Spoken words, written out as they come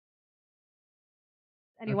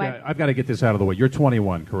Anyway. I've got to get this out of the way. You're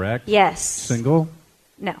 21, correct? Yes. Single?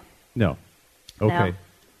 No. No. Okay. No.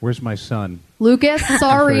 Where's my son? Lucas,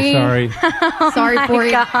 sorry. Sorry. Sorry for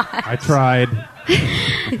you. I tried.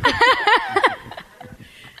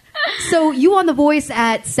 So you on The Voice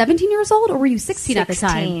at 17 years old, or were you 16 at the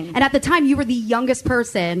 16. time? And at the time, you were the youngest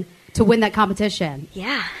person to win that competition.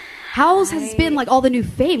 Yeah. How has it been, like, all the new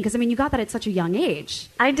fame? Because, I mean, you got that at such a young age.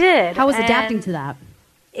 I did. How was adapting to that?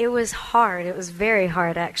 It was hard. It was very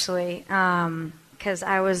hard, actually, because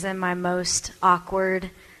I was in my most awkward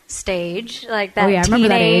stage, like that I remember teenage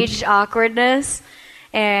that age. awkwardness,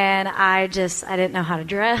 and I didn't know how to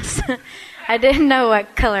dress. I didn't know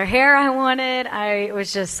what color hair I wanted. I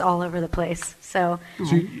was just all over the place. So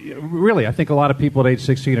really, I think a lot of people at age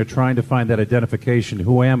 16 are trying to find that identification.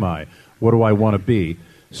 Who am I? What do I want to be?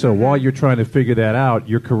 So while you're trying to figure that out,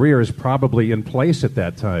 your career is probably in place at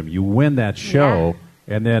that time. You win that show,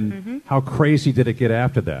 and then how crazy did it get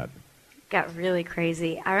after that? Got really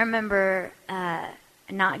crazy. I remember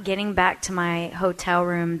not getting back to my hotel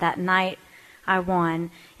room that night I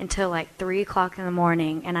won until like 3 o'clock in the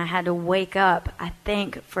morning, and I had to wake up, I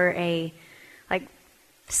think, for a like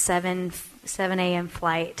 7 a.m.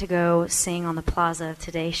 flight to go sing on the Plaza of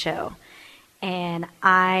Today show. And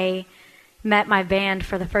I met my band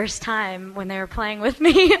for the first time when they were playing with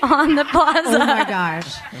me on the Plaza. Oh my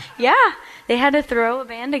gosh. Yeah, they had to throw a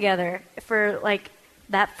band together for like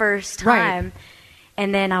that first time. Right.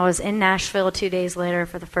 And then I was in Nashville 2 days later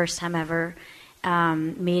for the first time ever,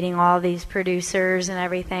 meeting all these producers and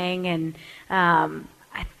everything. And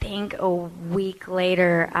I think a week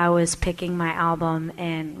later I was picking my album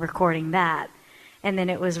and recording that. And then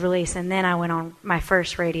it was released. And then I went on my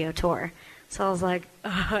first radio tour. So I was like,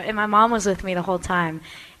 ugh. And my mom was with me the whole time.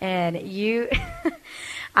 And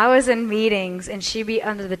I was in meetings, and she'd be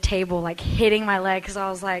under the table, like, hitting my leg because I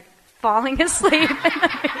was, like, falling asleep.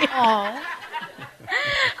 Aww.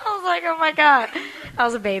 I was like, oh, my God. I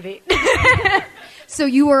was a baby. So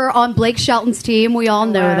you were on Blake Shelton's team. We all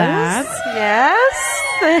know that.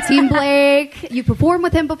 Yes. Team Blake. You performed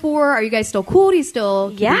with him before. Are you guys still cool? Do you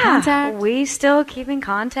still keep in contact? We still keep in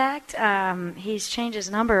contact. He's changed his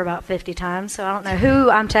number about 50 times, so I don't know who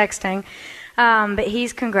I'm texting. But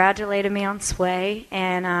he's congratulated me on Sway.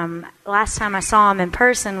 And last time I saw him in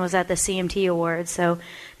person was at the CMT Awards, so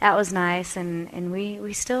that was nice. And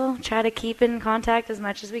we still try to keep in contact as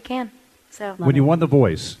much as we can. So When you won The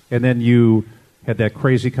Voice, and then you had that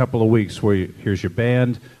crazy couple of weeks where here's your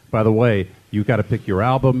band. By the way, you've got to pick your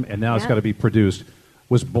album, and now it's got to be produced.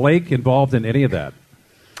 Was Blake involved in any of that?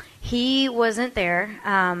 He wasn't there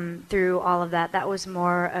through all of that. That was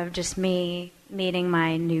more of just me meeting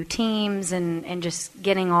my new teams and just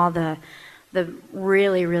getting all the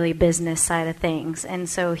really, really business side of things. And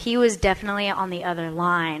so he was definitely on the other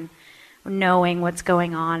line, knowing what's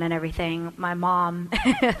going on and everything. My mom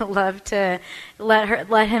loved to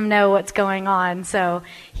let him know what's going on. So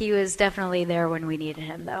he was definitely there when we needed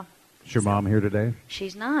him, though. Is your mom here today?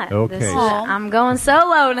 She's not. Okay. I'm going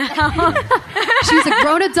solo now. She's a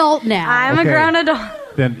grown adult now. I'm a grown adult.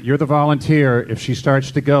 Then you're the volunteer. If she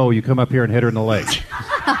starts to go, you come up here and hit her in the leg.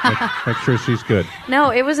 make sure she's good. No,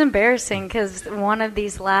 it was embarrassing because one of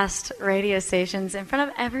these last radio stations, in front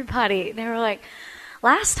of everybody, they were like,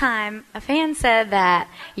 last time a fan said that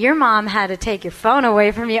your mom had to take your phone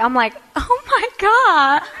away from you. I'm like, oh my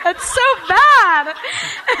God, that's so bad.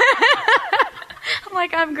 I'm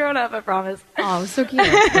like, I'm grown up, I promise. Oh, so cute.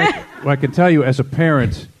 Well, I can tell you, as a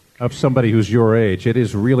parent of somebody who's your age, it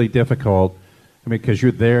is really difficult. I mean, because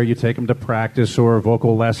you're there, you take them to practice or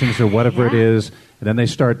vocal lessons or whatever it is, and then they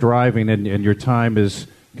start driving, and your time is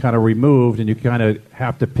kind of removed, and you kind of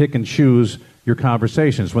have to pick and choose your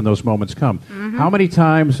conversations when those moments come. Mm-hmm. How many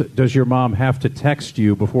times does your mom have to text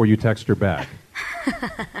you before you text her back?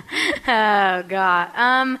 Oh,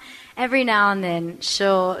 God. Every now and then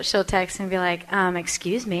she'll text and be like,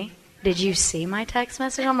 excuse me, did you see my text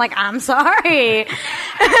message? I'm like, I'm sorry.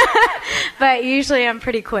 But usually I'm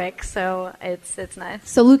pretty quick, so it's nice.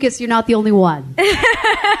 So, Lucas, you're not the only one.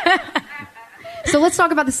 So let's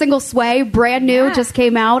talk about the single Sway. Brand new, just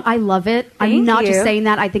came out. I love it. I'm not just saying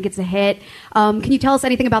that. I think it's a hit. Can you tell us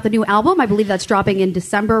anything about the new album? I believe that's dropping in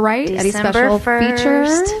December, right? Any special 1st,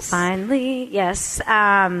 features? Finally, yes.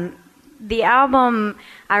 The album,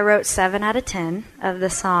 I wrote 7 out of 10 of the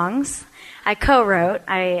songs. I co-wrote.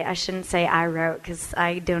 I shouldn't say I wrote because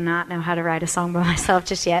I do not know how to write a song by myself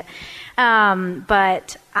just yet.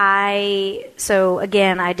 But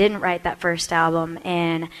again, I didn't write that first album,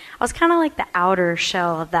 and I was kind of like the outer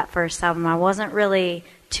shell of that first album. I wasn't really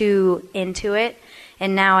too into it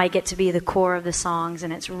And now I get to be the core of the songs,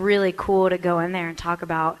 and it's really cool to go in there and talk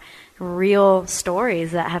about real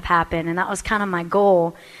stories that have happened. And that was kind of my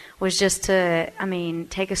goal, was just to,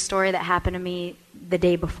 take a story that happened to me the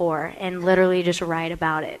day before and literally just write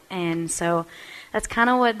about it. And so that's kind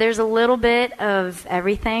of what, there's a little bit of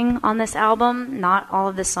everything on this album. Not all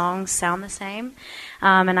of the songs sound the same.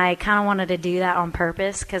 And I kind of wanted to do that on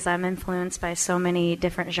purpose because I'm influenced by so many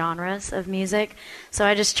different genres of music. So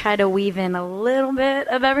I just try to weave in a little bit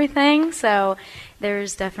of everything. So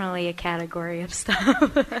there's definitely a category of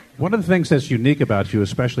stuff. One of the things that's unique about you,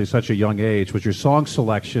 especially at such a young age, was your song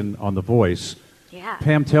selection on The Voice. Yeah.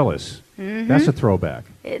 Pam Tillis. Mm-hmm. That's a throwback.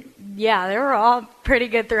 Yeah, they were all pretty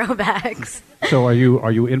good throwbacks. So are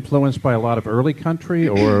you influenced by a lot of early country,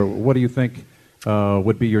 or what do you think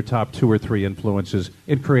would be your top 2 or 3 influences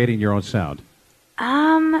in creating your own sound?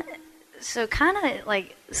 So kind of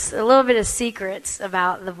like a little bit of secrets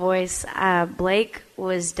about The Voice. Blake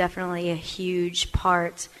was definitely a huge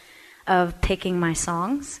part of picking my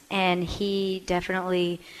songs, and he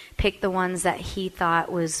definitely picked the ones that he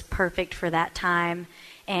thought was perfect for that time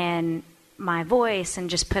and my voice, and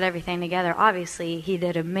just put everything together. Obviously, he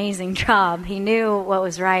did an amazing job. He knew what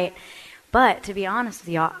was right. But to be honest with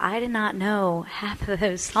y'all, I did not know half of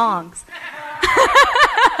those songs.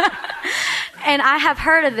 And I have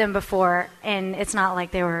heard of them before, and it's not like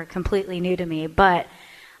they were completely new to me, but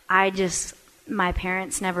my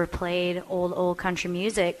parents never played old country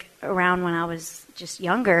music around when I was just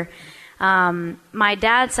younger. My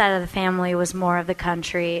dad's side of the family was more of the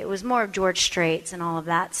country. It was more of George Straits and all of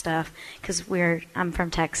that stuff, because I'm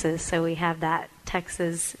from Texas, so we have that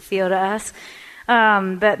Texas feel to us.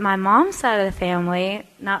 But my mom's side of the family,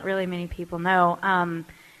 not really many people know,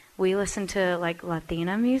 we listen to like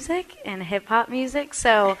Latina music and hip hop music,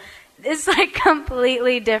 so it's like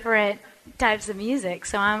completely different types of music.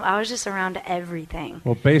 So I was just around everything.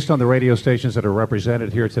 Well, based on the radio stations that are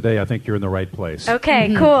represented here today, I think you're in the right place.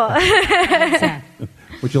 Okay, cool.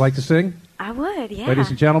 Would you like to sing? I would, yeah. Ladies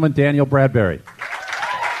and gentlemen, Danielle Bradbery.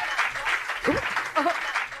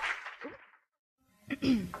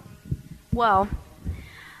 Well,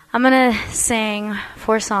 I'm going to sing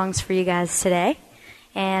 4 songs for you guys today.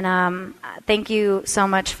 And thank you so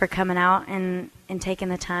much for coming out and taking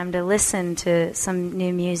the time to listen to some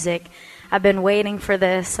new music. I've been waiting for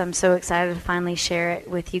this. I'm so excited to finally share it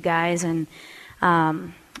with you guys. And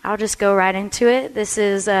I'll just go right into it. This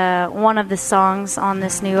is one of the songs on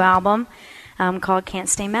this new album called Can't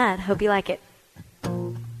Stay Mad. Hope you like it.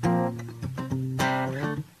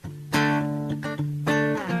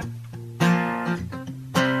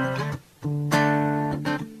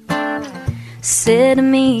 Said to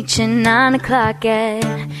meet you 9 o'clock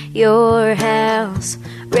at your house.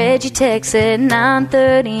 Read your text at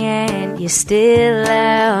 9:30 and you're still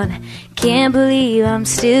out. Can't believe I'm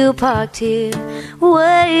still parked here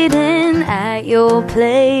waiting at your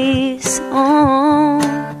place. Oh.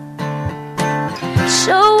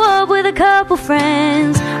 Show up with a couple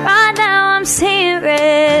friends. Right now I'm seeing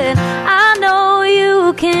red. I know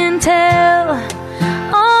you can tell.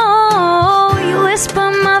 Oh, you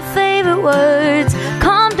whisper my favorite words.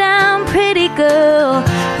 Calm down, pretty girl.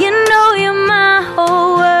 You know you're my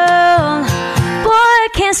whole world. Boy, I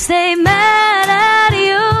can't stay mad at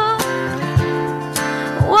you.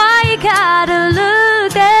 Why you gotta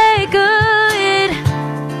look that good?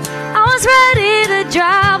 I was ready to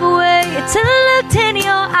drive away till I looked in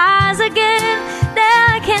your eyes again.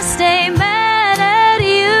 Now I can't stay mad at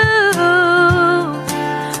you.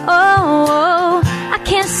 Oh, I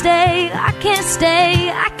can't stay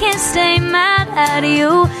mad at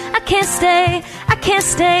you. I can't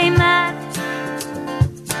stay mad.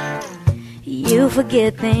 You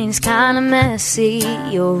forget things kinda messy.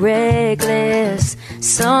 You're reckless.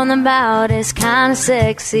 Something about it's kinda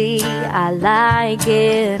sexy. I like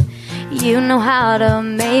it. You know how to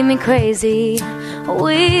make me crazy.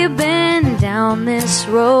 We've been down this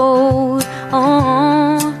road.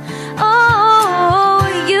 Oh,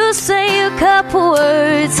 you say a couple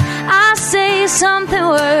words. I say something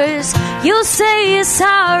worse. You say you're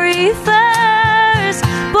sorry first.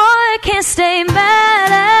 Boy, I can't stay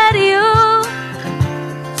mad at you.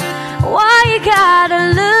 Why you gotta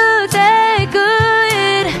look that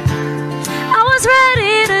good? I was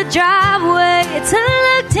ready to drive away till I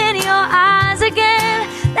looked in your eyes again.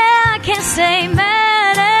 Now I can't stay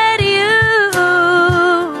mad at you.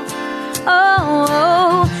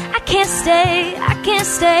 Oh, I can't stay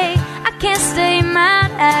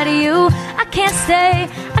mad at you. I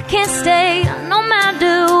can't stay, no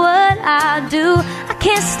matter what I do. I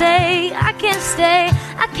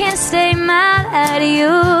can't stay mad at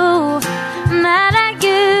you. Mad at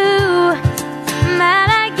you. Mad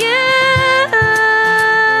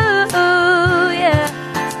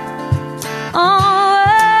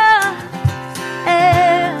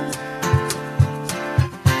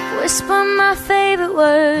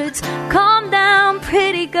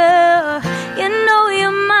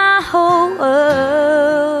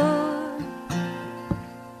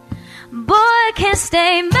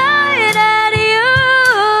stay mad at you.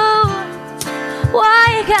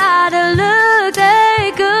 Why you gotta look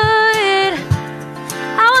that good?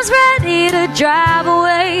 I was ready to drive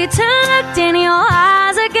away to look in your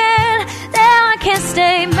eyes again. Now I can't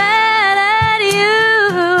stay mad at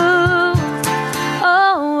you.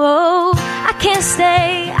 Oh, I can't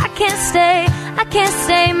stay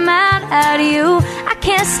mad at you. I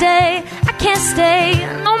can't stay,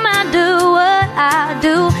 no matter what I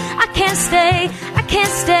do. I can't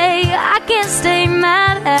stay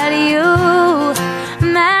mad at you.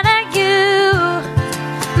 Mad at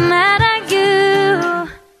you.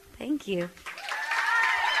 Thank you.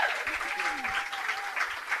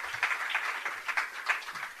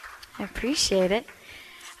 I appreciate it.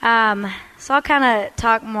 So I'll kind of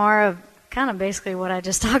talk more of basically what I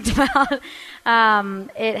just talked about.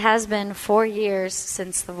 It has been 4 years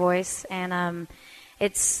since The Voice, and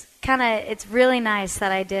it's really nice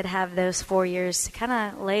that I did have those 4 years to kind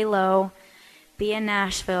of lay low, be in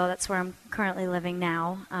Nashville. That's where I'm currently living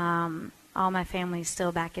now. All my family's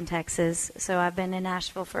still back in Texas, so I've been in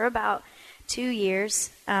Nashville for about 2 years.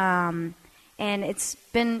 And it's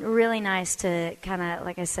been really nice to kind of,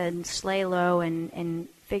 like I said, lay low and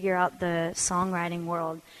figure out the songwriting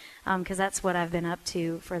world, because that's what I've been up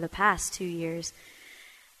to for the past 2 years.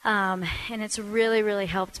 And it's really, really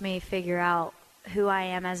helped me figure out who I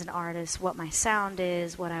am as an artist, what my sound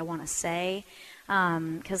is, what I want to say.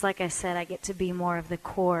 Because like I said, I get to be more of the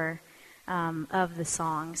core of the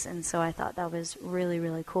songs. And so I thought that was really,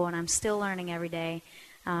 really cool. And I'm still learning every day.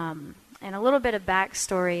 And a little bit of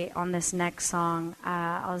backstory on this next song.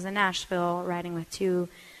 I was in Nashville writing with two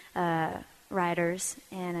writers,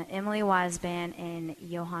 and Emily Weisband and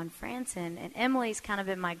Johan Franzen. And Emily's kind of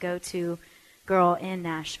been my go-to girl in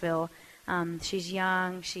Nashville. She's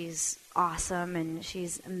young, she's awesome, and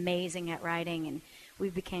she's amazing at writing. And we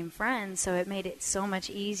became friends, so it made it so much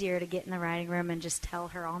easier to get in the writing room and just tell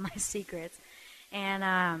her all my secrets.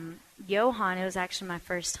 And Johan, it was actually my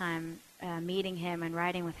first time meeting him and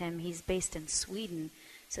writing with him. He's based in Sweden,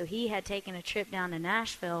 so he had taken a trip down to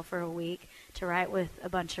Nashville for a week to write with a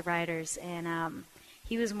bunch of writers, and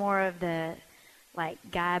he was more of the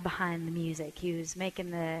guy behind the music. He was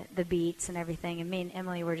making the beats and everything, and me and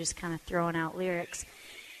Emily were just kind of throwing out lyrics.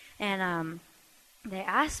 And they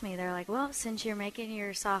asked me, they're like, well, since you're making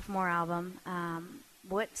your sophomore album,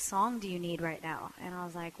 what song do you need right now? And I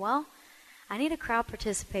was like, well, I need a crowd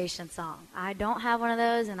participation song. I don't have one of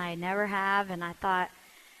those, and I never have, and I thought,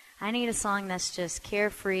 I need a song that's just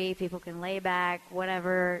carefree, people can lay back,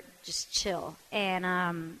 whatever, just chill.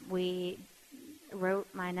 And we wrote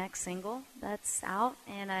my next single that's out,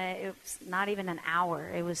 and it was not even an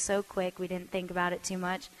hour. It was so quick, we didn't think about it too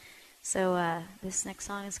much. So this next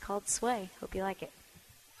song is called Sway. Hope you like it.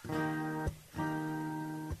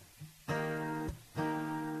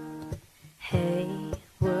 Hey,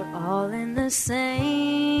 we're all in the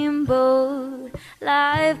same boat.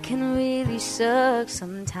 Life can really suck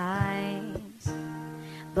sometimes.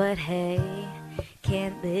 But hey,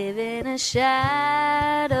 can't live in a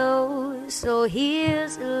shadow. So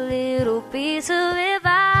here's a little piece of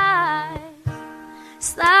advice.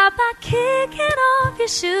 Stop by kicking off your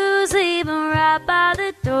shoes, leave them right by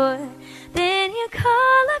the door. Then you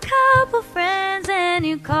call a couple friends and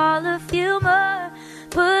you call a few more.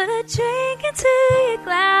 Put a drink into your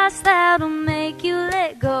glass that'll make you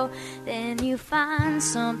let go. Then you find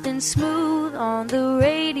something smooth on the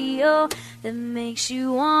radio that makes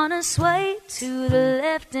you wanna sway to the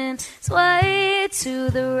left and sway to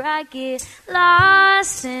the right. Get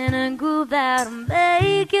lost in a groove that'll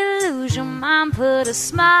make you lose your mind. Put a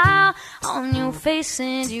smile on your face,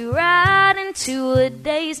 send you right into a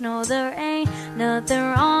daze. No, there ain't nothing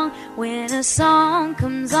wrong when a song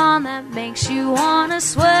comes on that makes you wanna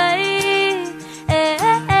sway. Hey,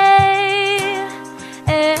 hey,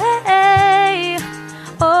 hey, hey,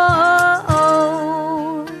 oh,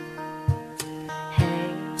 oh. Hey,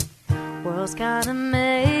 world's kinda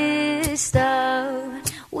messed up.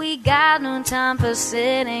 We got no time for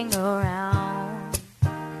sitting around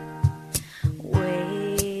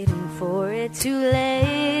waiting for it to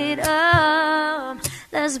late up.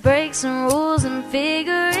 Let's break some rules and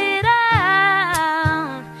figure it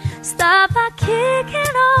out. Stop by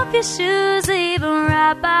kicking off your shoes, leave them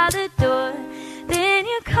right by the door. Then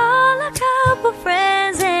you call a couple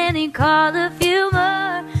friends and you call a few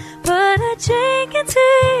more. Put a drink into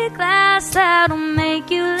your glass that'll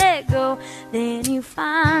make you let go. Then you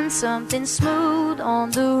find something smooth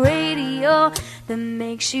on the radio that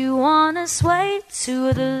makes you wanna sway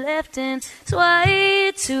to the left and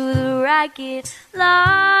sway to the right. Get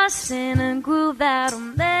lost in a groove that'll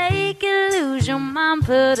make you lose your mind.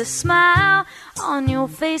 Put a smile on your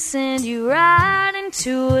face, and you right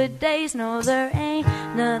into a daze. No, there ain't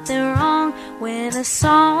nothing wrong when a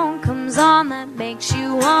song comes on that makes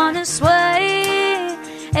you wanna sway.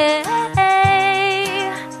 Hey,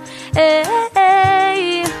 hey, hey,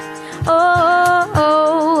 hey. Oh,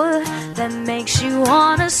 oh, that makes you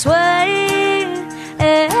wanna sway.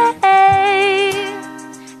 Hey, hey,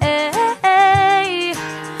 hey,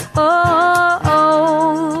 oh,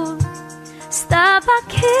 oh. Stop by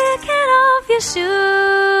kicking off your shoes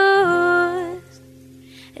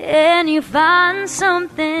and you find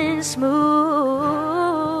something smooth,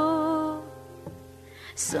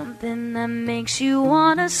 something that makes you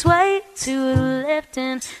wanna sway to the left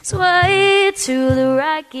and sway to the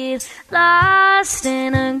right. Get lost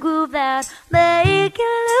in a groove that make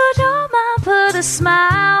you lose your mind. Put a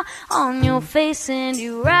smile on your face and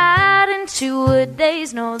you ride into a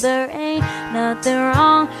daze. No, there ain't nothing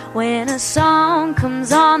wrong when a song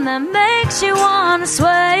comes on that makes you wanna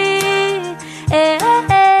sway. Hey,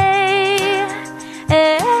 hey,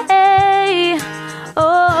 hey, hey.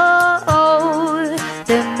 Oh, oh,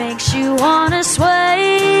 that makes you wanna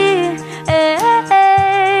sway. Hey,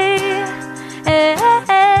 hey, hey,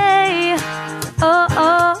 hey. Oh,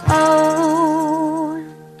 oh, oh.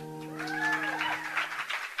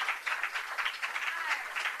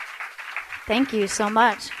 Thank you so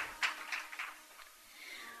much.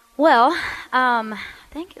 Well, I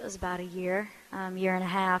think it was about a year and a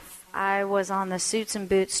half. I was on the Suits and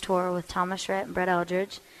Boots tour with Thomas Rhett and Brett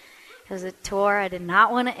Eldridge. It was a tour I did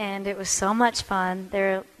not want to end. It was so much fun.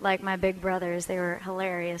 They're like my big brothers. They were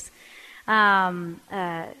hilarious.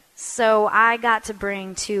 So I got to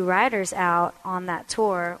bring 2 writers out on that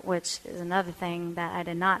tour, which is another thing that I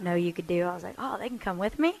did not know you could do. I was like, oh, they can come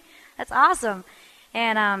with me? That's awesome.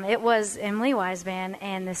 And it was Emily Weisband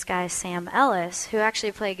and this guy, Sam Ellis, who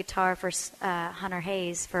actually played guitar for Hunter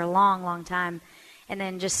Hayes for a long, long time, and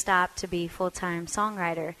then just stopped to be full-time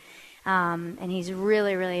songwriter. And he's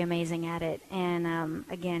really, really amazing at it. And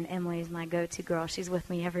again, Emily's my go-to girl. She's with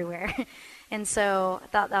me everywhere. And so I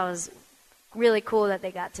thought that was really cool that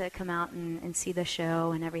they got to come out and see the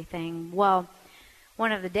show and everything. Well,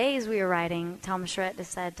 one of the days we were writing, Thomas Rhett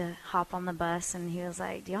decided to hop on the bus, and he was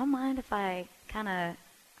like, do y'all mind if I kind of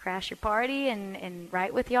crash your party and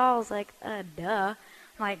write with y'all? I was like, duh. I'm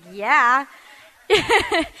like, yeah.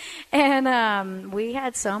 And we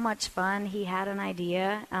had so much fun. He had an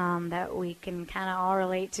idea that we can kind of all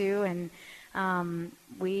relate to, and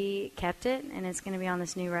we kept it, and it's going to be on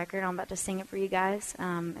this new record. I'm about to sing it for you guys,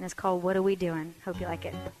 and it's called What Are We Doing? Hope you like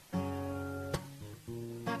it.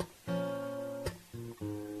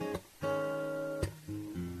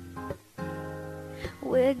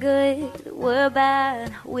 We're good, we're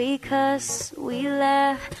bad, we cuss, we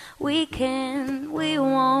laugh, we can, we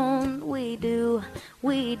won't, we do,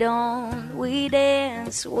 we don't, we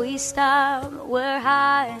dance, we stop, we're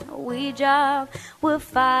high, we drop, we're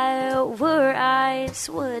fire, we're ice,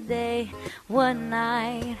 we're day, we're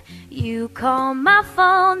night. You call my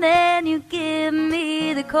phone, then you give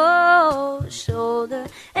me the cold shoulder,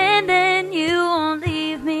 and then you won't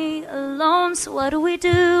leave me alone. So what are we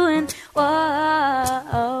doing?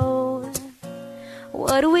 Whoa,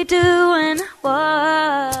 what are we doing?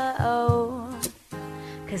 Whoa,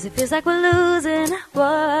 'cause it feels like we're losing.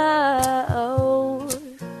 Whoa,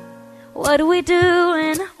 what are we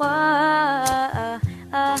doing? Whoa,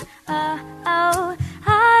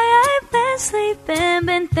 I've been sleeping,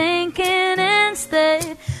 been thinking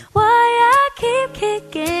instead why I keep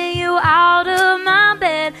kicking you out of my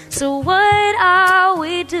bed. So what are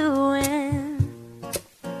we doing?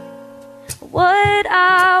 What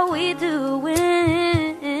are we doing?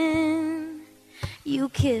 You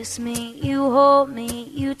kiss me, you hold me,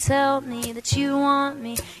 you tell me that you want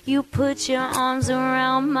me. You put your arms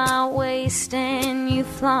around my waist and you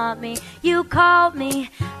flaunt me. You call me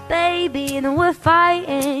baby, and we're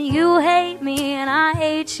fighting. You hate me and I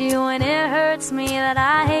hate you, and it hurts me that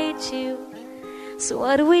I hate you. So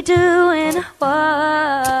what are we doing?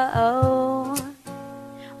 Whoa,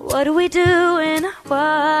 what are we doing?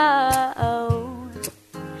 Whoa,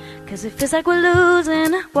 'cause it feels like we're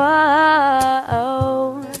losing.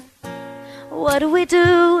 Whoa, what are we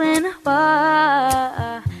doing?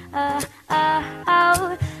 Whoa,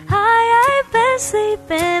 I've been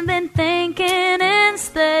sleeping, been thinking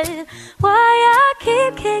instead why I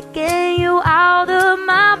keep kicking you out of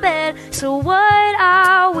my bed. So what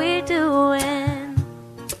are we doing?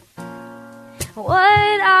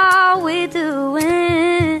 What are we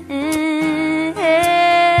doing?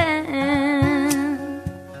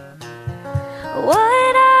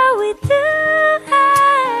 What are we doing?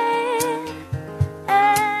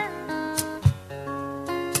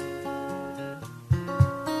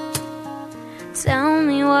 tell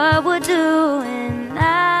me what we're doing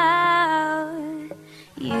now.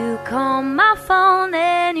 You call my phone,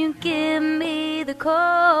 then you give me the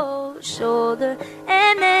cold shoulder,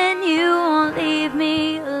 and then you won't leave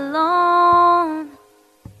me alone.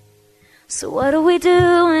 So what are we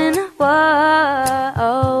doing?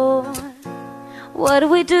 Whoa. What are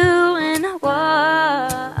we doing?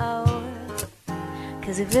 Whoa.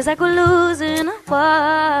 'Cause it feels like we're losing.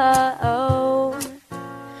 Whoa.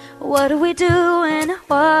 What are we doing?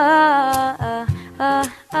 Whoa.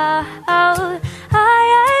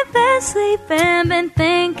 I've been sleeping, been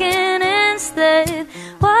thinking instead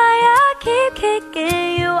why I keep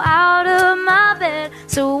kicking you out of my bed.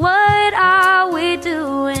 So what are we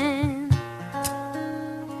doing?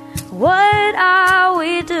 What are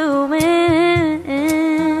we doing?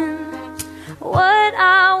 What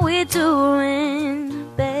are we doing,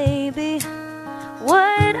 baby?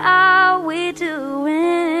 What are we doing?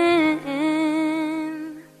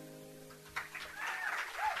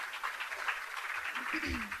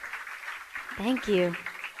 Thank you.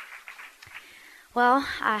 Well,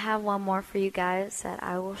 I have one more for you guys that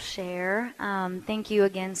I will share. Thank you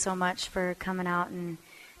again so much for coming out and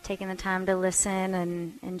taking the time to listen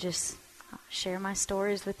and just share my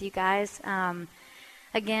stories with you guys.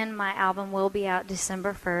 Again, my album will be out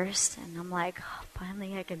December 1st, and I'm like, oh,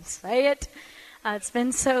 finally I can say it. It's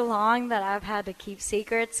been so long that I've had to keep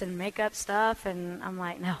secrets and make up stuff, and I'm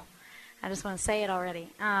like, no, I just want to say it already.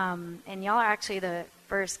 And y'all are actually the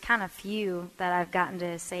first kind of few that I've gotten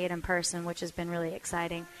to say it in person, which has been really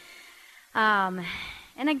exciting. And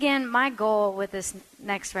again, my goal with this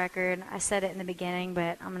next record, I said it in the beginning,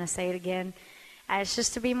 but I'm going to say it again. It's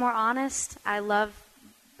just to be more honest. I love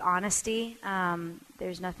honesty.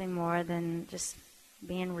 There's nothing more than just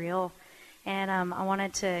being real. And I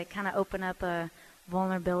wanted to kind of open up a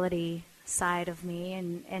vulnerability side of me.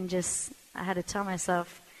 And just, I had to tell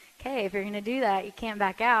myself, okay, if you're going to do that, you can't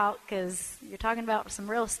back out because you're talking about some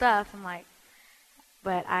real stuff. I'm like,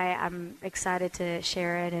 but I'm excited to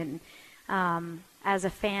share it. And as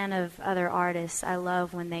a fan of other artists, I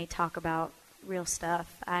love when they talk about real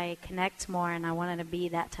stuff. I connect more, and I wanted to be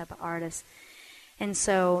that type of artist. And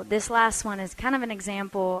so this last one is kind of an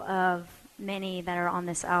example of many that are on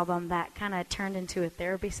this album that kind of turned into a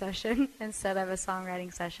therapy session instead of a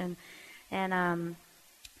songwriting session. And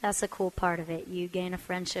that's the cool part of it. You gain a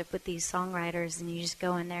friendship with these songwriters, and you just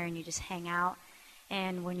go in there and you just hang out.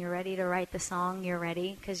 And when you're ready to write the song, you're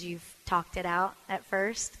ready because you've talked it out at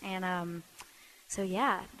first. And so,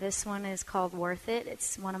 yeah, this one is called Worth It.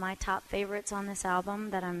 It's one of my top favorites on this album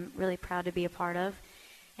that I'm really proud to be a part of.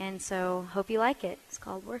 And so, hope you like it. It's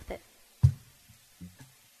called Worth It.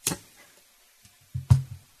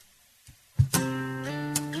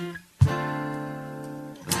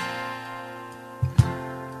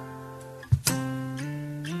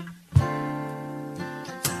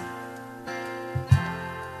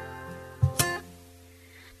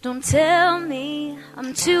 Don't tell me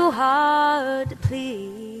I'm too hard to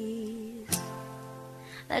please,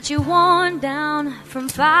 that you're worn down from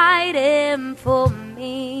fighting for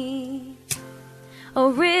me. A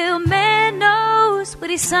real man knows what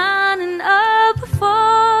he's signing up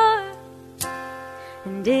for.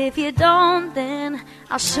 And if you don't, then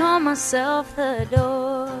I'll show myself the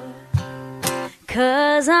door.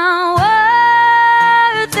 'Cause I'm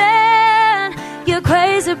worth it. You're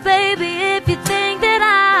crazy, baby, if you think that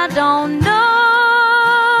I don't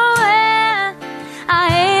know it. I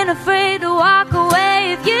ain't afraid to walk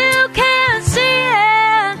away if you can't see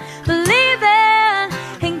it. Believe it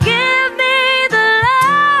and give me the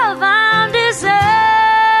love I'm deserving.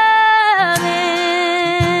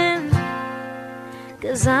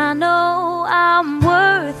 'Cause I know I'm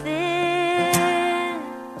worth it.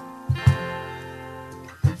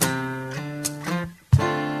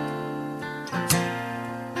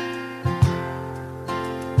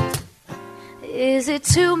 Is it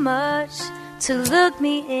too much to look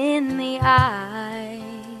me in the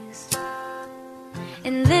eyes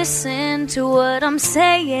and listen to what I'm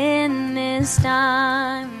saying this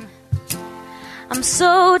time? I'm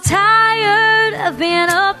so tired of being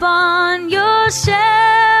up on your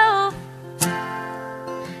shelf.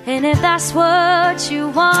 And if that's what you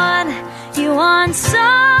want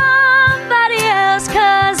somebody else.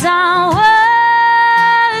 'Cause I'm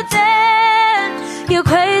worth it. You're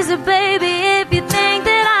crazy, baby, if you think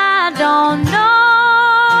that I don't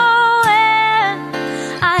know it.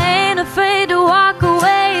 I ain't afraid to walk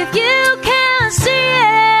away if you can't see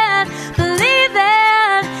it. Believe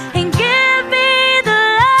it and give me the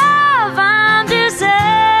love I'm deserving.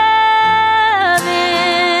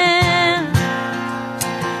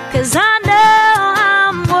 'Cause I know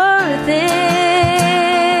I'm worth it.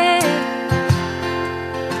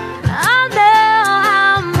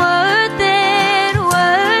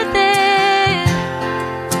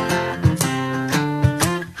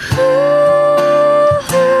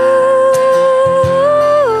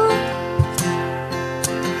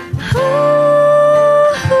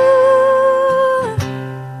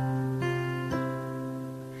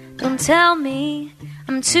 tell me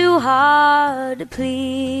I'm too hard to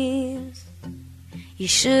please. You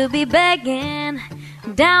should be begging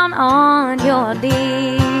down on your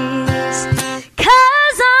knees.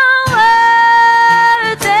 'Cause I'm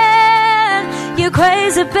worth it. You're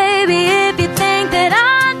crazy, baby, if you think that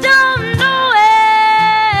I don't know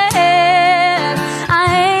it. I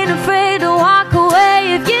ain't afraid to walk away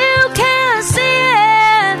if you can't see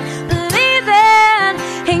it. Believe it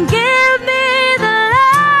and give me the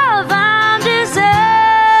love I'm deserving.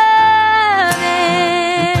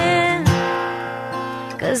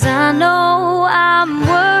 'Cause I know I'm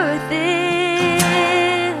worth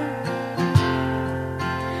it.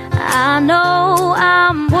 I know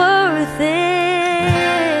I'm worth it.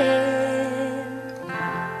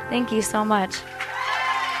 Thank you so much.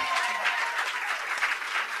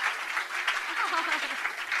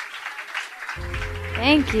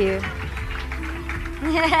 Thank you.